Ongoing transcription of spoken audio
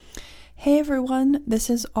Hey everyone,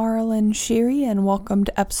 this is Arlen Shiri and welcome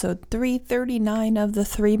to episode 339 of the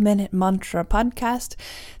 3-Minute Mantra podcast.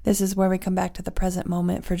 This is where we come back to the present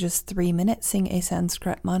moment for just 3 minutes, sing a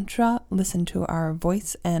Sanskrit mantra, listen to our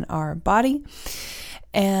voice and our body.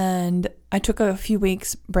 And I took a few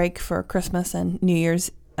weeks break for Christmas and New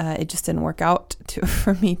Year's. It just didn't work out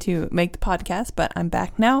for me to make the podcast, but I'm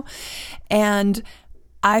back now. And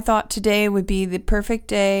I thought today would be the perfect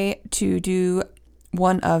day to do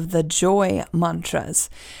one of the joy mantras.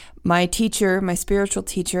 My spiritual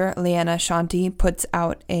teacher, Leanna Shanti, puts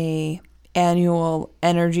out a annual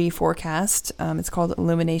energy forecast. It's called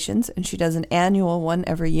Illuminations, and she does an annual one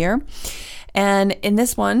every year. And in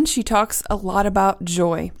this one, she talks a lot about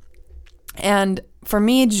joy. And for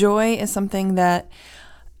me, joy is something that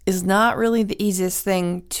is not really the easiest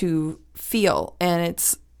thing to feel, and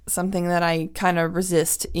it's something that I kind of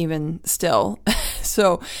resist even still.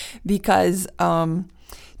 So, because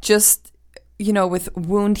just, with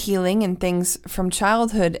wound healing and things from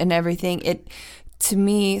childhood and everything, to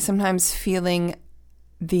me, sometimes feeling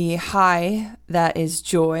the high that is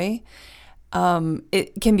joy,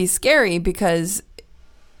 it can be scary because,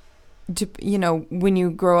 when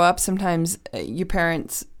you grow up, sometimes your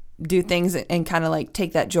parents do things and kind of like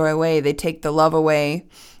take that joy away. They take the love away.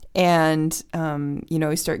 And,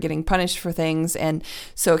 we start getting punished for things. And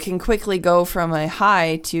so it can quickly go from a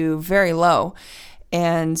high to very low.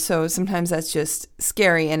 And so sometimes that's just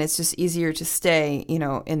scary, and it's just easier to stay,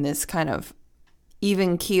 in this kind of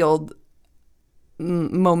even keeled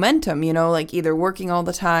momentum, like either working all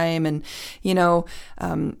the time and,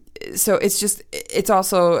 so it's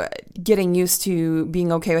also getting used to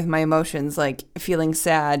being okay with my emotions, like feeling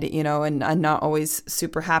sad, and I'm not always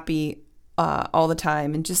super happy all the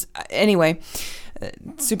time, and just anyway,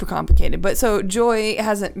 super complicated. But so joy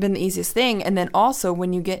hasn't been the easiest thing. And then also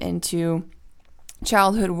when you get into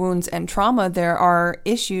childhood wounds and trauma, there are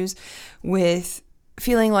issues with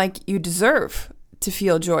feeling like you deserve to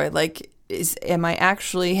feel joy. Like,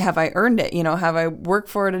 have I earned it? Have I worked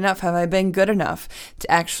for it enough? Have I been good enough to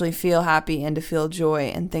actually feel happy and to feel joy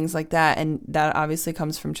and things like that? And that obviously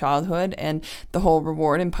comes from childhood and the whole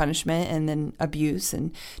reward and punishment and then abuse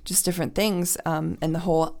and just different things, and the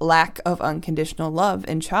whole lack of unconditional love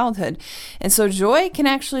in childhood. And so joy can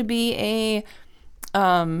actually be a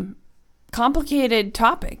complicated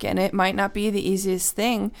topic, and it might not be the easiest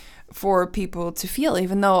thing for people to feel,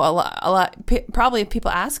 even though probably if people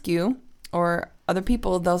ask you or other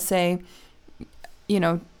people, they'll say,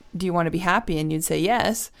 do you want to be happy? And you'd say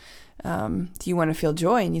yes. Do you want to feel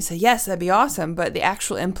joy? And you say yes, that'd be awesome. But the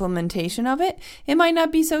actual implementation of it might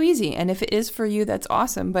not be so easy. And if it is for you, that's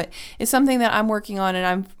awesome. But it's something that I'm working on and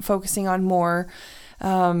I'm focusing on more.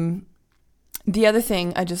 The other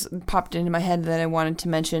thing I just popped into my head that I wanted to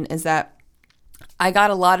mention is that I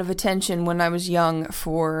got a lot of attention when I was young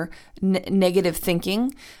for negative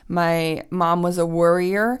thinking. My mom was a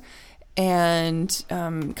worrier and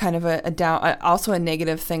kind of also a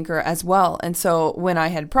negative thinker as well. And so when I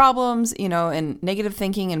had problems, and negative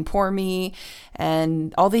thinking and poor me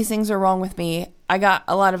and all these things are wrong with me, I got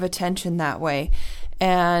a lot of attention that way.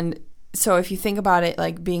 And so if you think about it,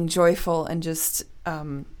 like being joyful and just,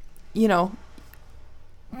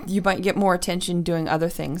 you might get more attention doing other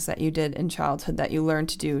things that you did in childhood that you learned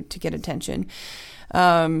to do to get attention.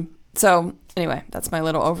 So anyway, that's my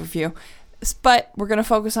little overview. But we're going to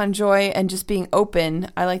focus on joy and just being open.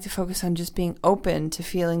 I like to focus on just being open to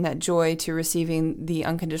feeling that joy, to receiving the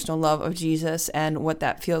unconditional love of Jesus and what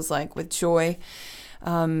that feels like with joy.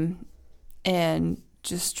 And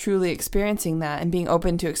just truly experiencing that and being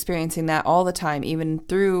open to experiencing that all the time, even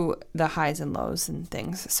through the highs and lows and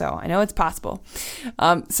things. So I know it's possible.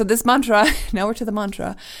 So this mantra, now we're to the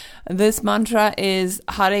mantra. This mantra is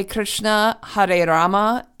Hare Krishna, Hare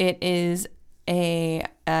Rama. It is a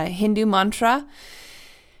Hindu mantra.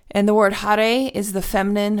 And the word Hare is the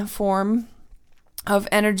feminine form of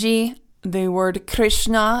energy. The word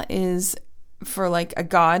Krishna is for like a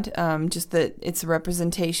god, just that it's a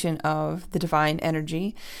representation of the divine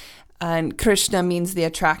energy. And Krishna means the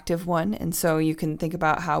attractive one. And so you can think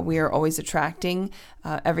about how we are always attracting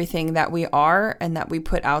everything that we are and that we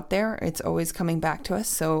put out there. It's always coming back to us.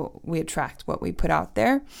 So we attract what we put out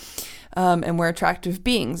there. And we're attractive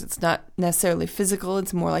beings. It's not necessarily physical.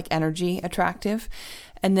 It's more like energy attractive.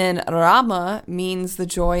 And then Rama means the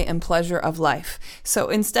joy and pleasure of life. So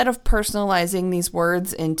instead of personalizing these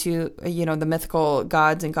words into, the mythical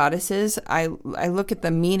gods and goddesses, I look at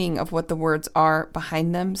the meaning of what the words are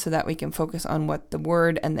behind them so that we can focus on what the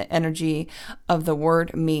word and the energy of the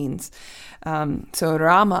word means. So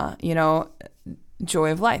Rama,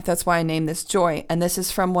 joy of life. That's why I named this Joy. And this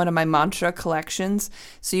is from one of my mantra collections.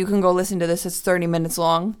 So you can go listen to this. It's 30 minutes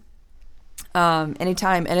long.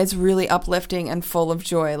 Anytime. And it's really uplifting and full of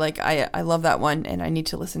joy. Like I love that one and I need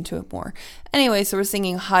to listen to it more. Anyway, so we're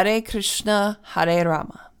singing Hare Krishna, Hare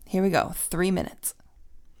Rama. Here we go. 3 minutes.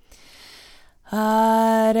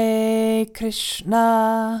 Hare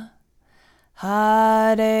Krishna,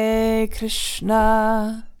 Hare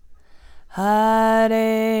Krishna,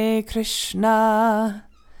 Hare Krishna,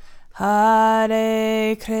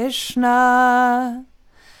 Hare Krishna,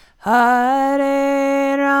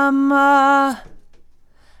 Hare Rama,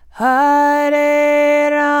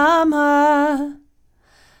 Hare Rama,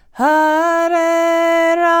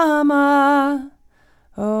 Hare Rama,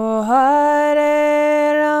 oh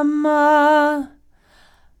Hare Rama,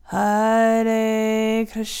 Hare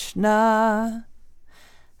Krishna,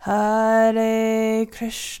 Hare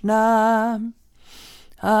Krishna,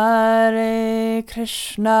 Hare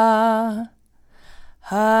Krishna,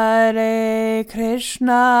 Hare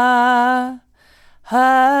Krishna,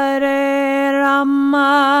 Hare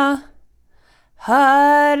Rama,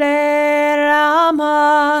 Hare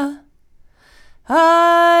Rama,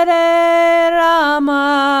 Hare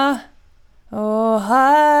Rama, oh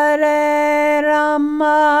Hare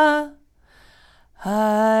Rama,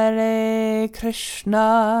 Hare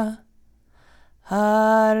Krishna,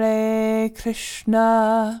 Hare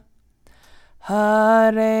Krishna,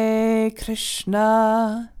 Hare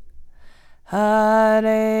Krishna,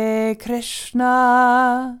 Hare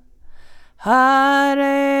Krishna,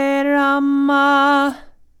 Hare Rama,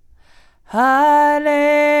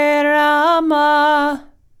 Hare Rama,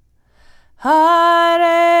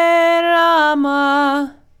 Hare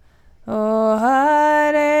Rama, oh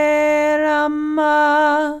Hare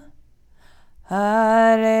Rama,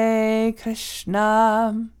 Hare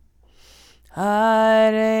Krishna,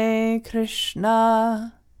 Hare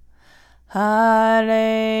Krishna,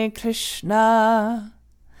 Hare Krishna,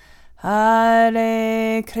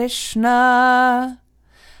 Hare Krishna,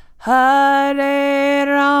 Hare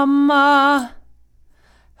Rama,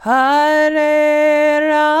 Hare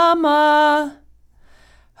Rama,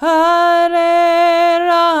 Hare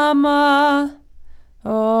Rama,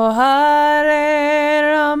 oh Hare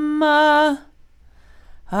Rama,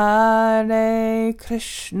 Hare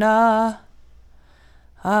Krishna,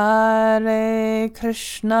 Hare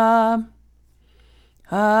Krishna,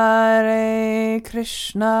 Hare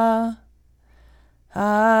Krishna,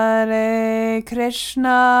 Hare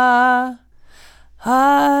Krishna,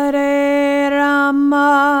 Hare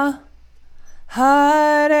Rama,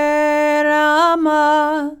 Hare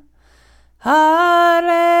Rama, Hare